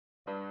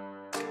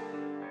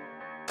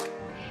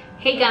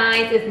Hey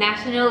guys, it's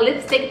National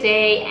Lipstick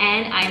Day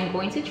and I'm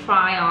going to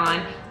try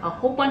on a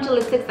whole bunch of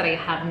lipsticks that I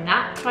have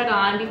not tried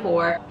on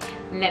before.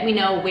 Let me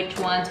know which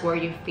ones were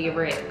your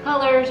favorite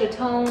colors or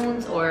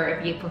tones, or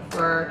if you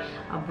prefer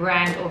a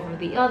brand over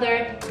the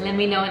other. Let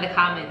me know in the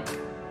comments.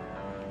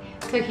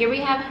 So here we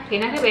have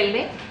Reina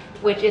Rebelde,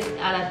 which is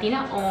a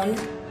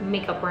Latina-owned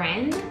makeup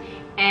brand,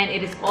 and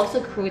it is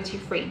also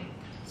cruelty-free.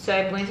 So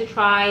I'm going to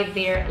try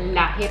their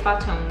La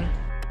Jefa tone.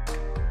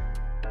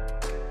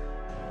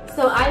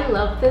 So I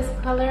love this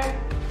color.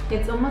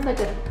 It's almost like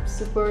a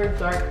super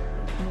dark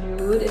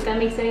nude, if that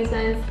makes any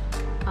sense,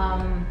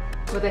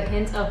 with a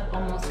hint of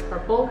almost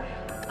purple.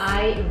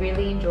 I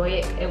really enjoy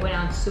it. It went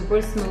on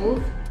super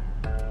smooth.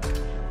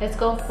 Let's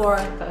go for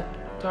the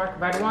dark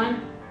red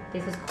one.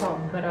 This is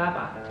called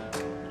Brava.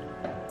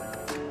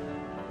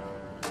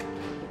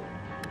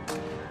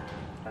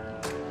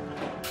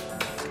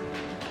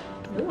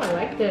 Ooh, I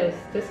like this.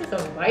 This is a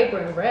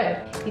vibrant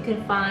red. You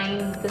can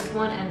find this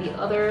one and the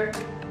other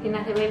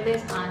Reina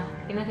Rebeldes on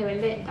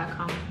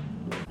reinarebelde.com.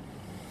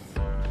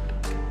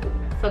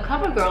 So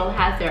CoverGirl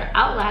has their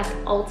Outlast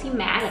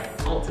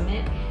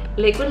Ultimate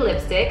liquid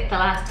lipstick that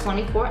lasts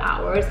 24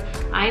 hours.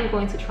 I am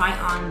going to try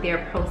on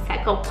their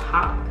Prosecco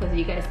Pop because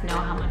you guys know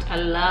how much I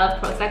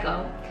love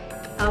Prosecco.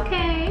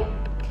 Okay,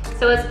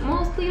 so it's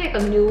mostly like a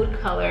nude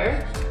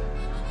color.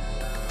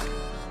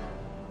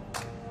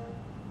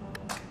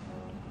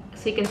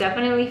 So you can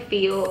definitely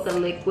feel the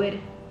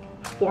liquid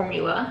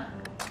formula.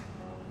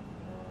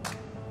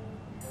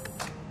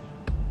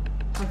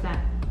 What's that?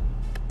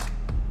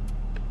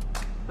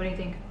 What do you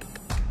think?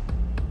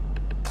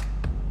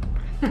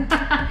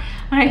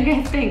 What do you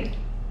guys think?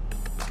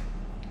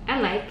 I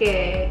like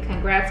it.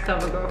 Congrats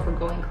CoverGirl for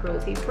going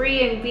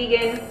cruelty-free and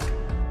vegan.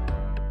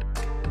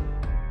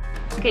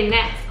 Okay,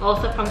 next,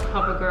 also from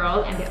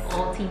CoverGirl and the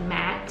Ulti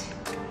Matte,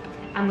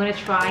 I'm gonna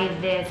try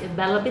this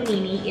Bella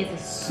Bellini.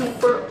 It's a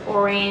super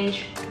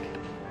orange,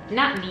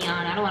 not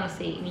neon, I don't wanna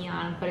say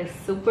neon, but it's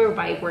super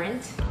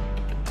vibrant.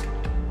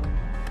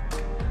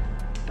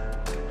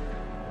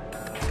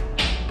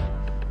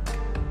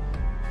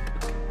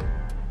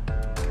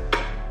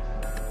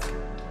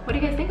 What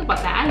do you guys think about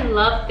that? I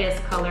love this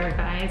color,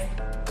 guys.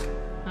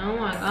 Oh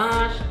my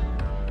gosh.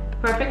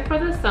 Perfect for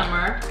the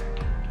summer.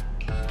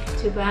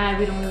 Too bad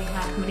we don't really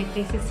have many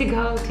places to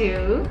go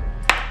to.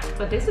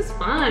 But this is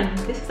fun.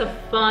 This is a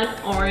fun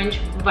orange,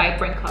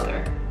 vibrant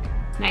color.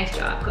 Nice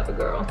job,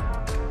 CoverGirl.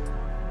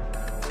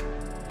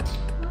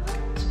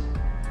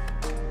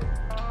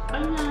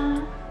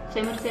 Hola,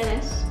 soy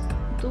Mercedes.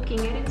 ¿Tú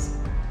quién eres?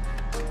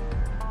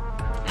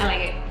 I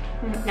like it.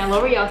 Now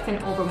L'Oreal sent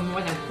over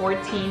more than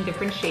 14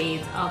 different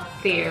shades of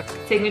their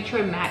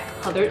signature matte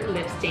colored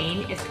lip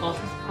stain. It's also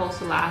supposed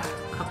to last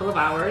a couple of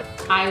hours.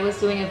 I was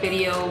doing a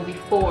video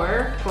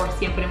before for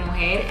Siempre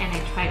Mujer and I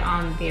tried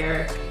on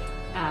their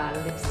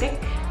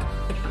lipstick.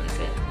 Which one is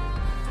it?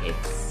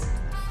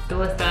 It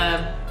was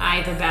the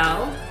Ivy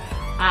Belle.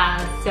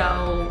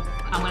 So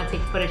I'm gonna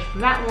take footage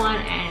from that one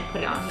and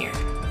put it on here.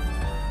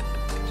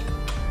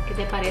 ¿Qué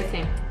te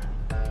parece?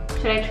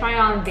 Should I try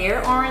on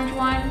their orange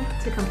one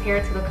to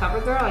compare to the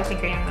CoverGirl? I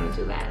think I am gonna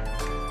do that.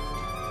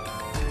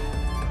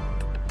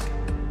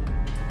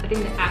 I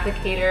think the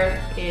applicator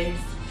is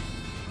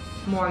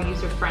more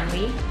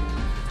user-friendly.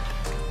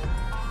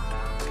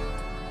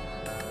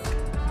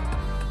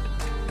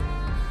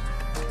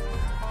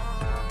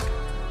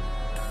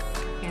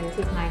 Yeah, this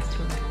is nice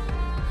too.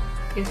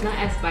 It's not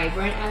as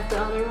vibrant as the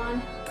other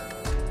one.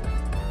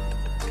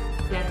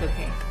 That's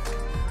okay.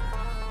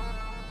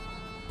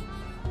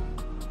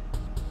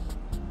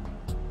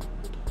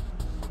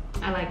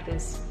 I like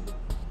this.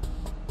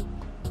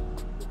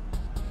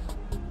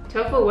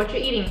 Tofu, what you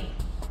eating?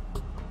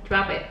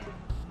 Drop it.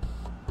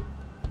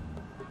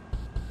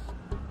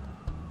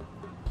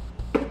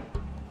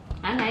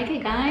 I like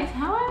it, guys.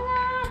 How are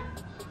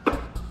that?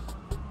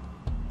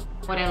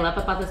 What I love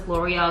about this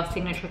L'Oreal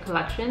signature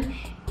collection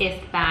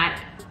is that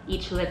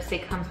each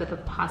lipstick comes with a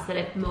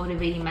positive,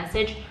 motivating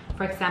message.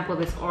 For example,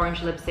 this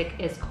orange lipstick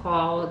is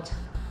called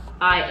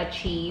I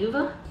Achieve.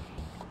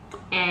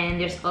 And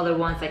there's other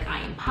ones like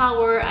I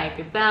Empower, I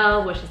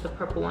Rebel, which is the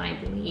purple one, I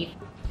believe.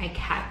 I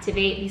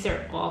Captivate. These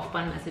are all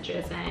fun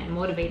messages and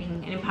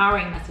motivating and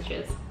empowering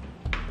messages.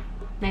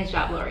 Nice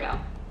job, L'Oreal.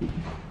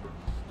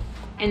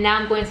 And now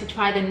I'm going to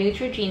try the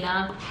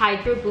Neutrogena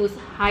Hydro Boost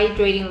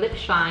Hydrating Lip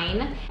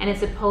Shine. And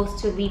it's supposed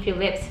to leave your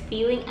lips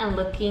feeling and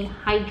looking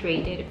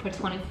hydrated for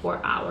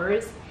 24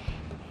 hours.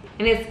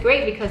 And it's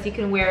great because you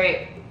can wear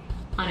it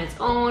on its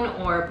own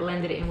or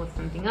blend it in with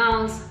something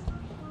else.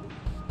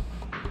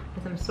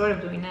 I'm sort of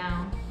doing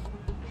now.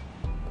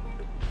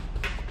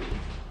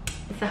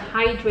 It's a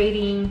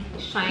hydrating,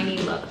 shiny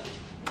look.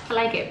 I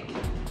like it.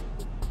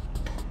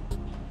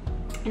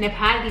 And I've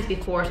had these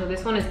before, so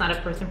this one is not a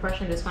first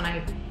impression. This one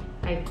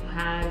I've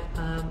had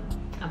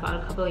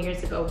about a couple of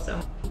years ago,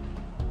 so.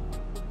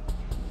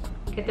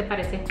 ¿Qué te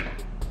parece?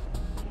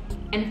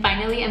 And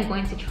finally, I'm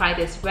going to try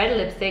this red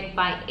lipstick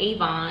by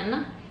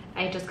Avon.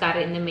 I just got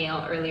it in the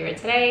mail earlier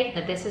today.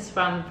 This is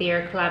from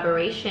their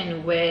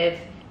collaboration with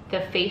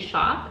the Face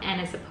Shop, and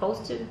it's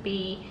supposed to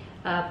be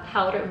a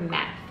powder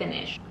matte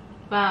finish.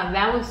 Wow,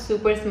 that was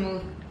super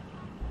smooth.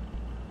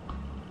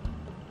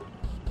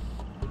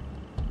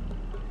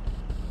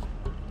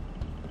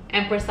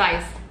 And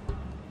precise.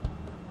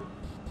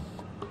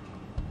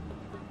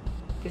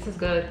 This is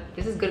good.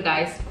 This is good,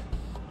 guys.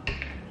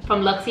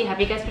 From Luxie, have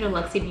you guys heard of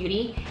Luxie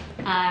Beauty?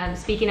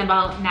 Speaking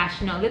about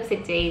National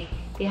Lipstick Day,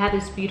 they have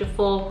this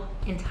beautiful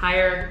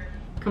entire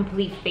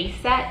complete face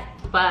set,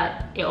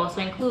 but it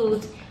also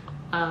includes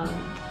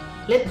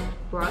lip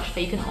brush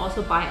that you can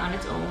also buy on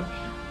its own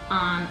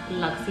on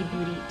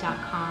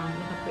luxiebeauty.com.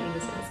 Look how pretty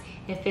this is.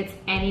 It fits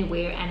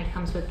anywhere, and it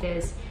comes with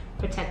this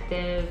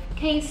protective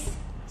case,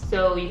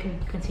 so you can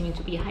continue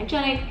to be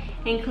hygienic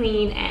and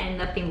clean, and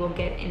nothing will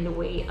get in the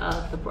way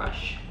of the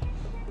brush.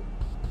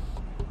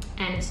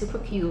 And it's super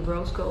cute,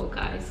 rose gold,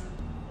 guys.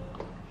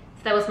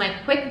 So that was my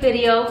quick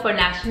video for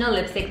National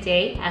Lipstick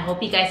Day. I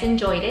hope you guys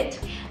enjoyed it.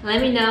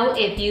 Let me know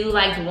if you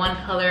liked one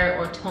color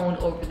or tone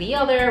over the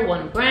other,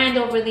 one brand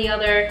over the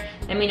other.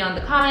 Let me know in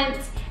the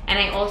comments. And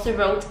I also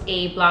wrote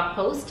a blog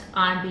post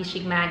on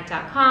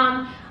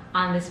bechicmag.com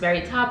on this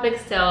very topic,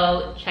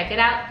 so check it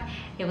out.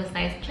 It was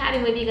nice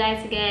chatting with you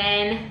guys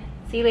again.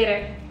 See you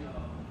later.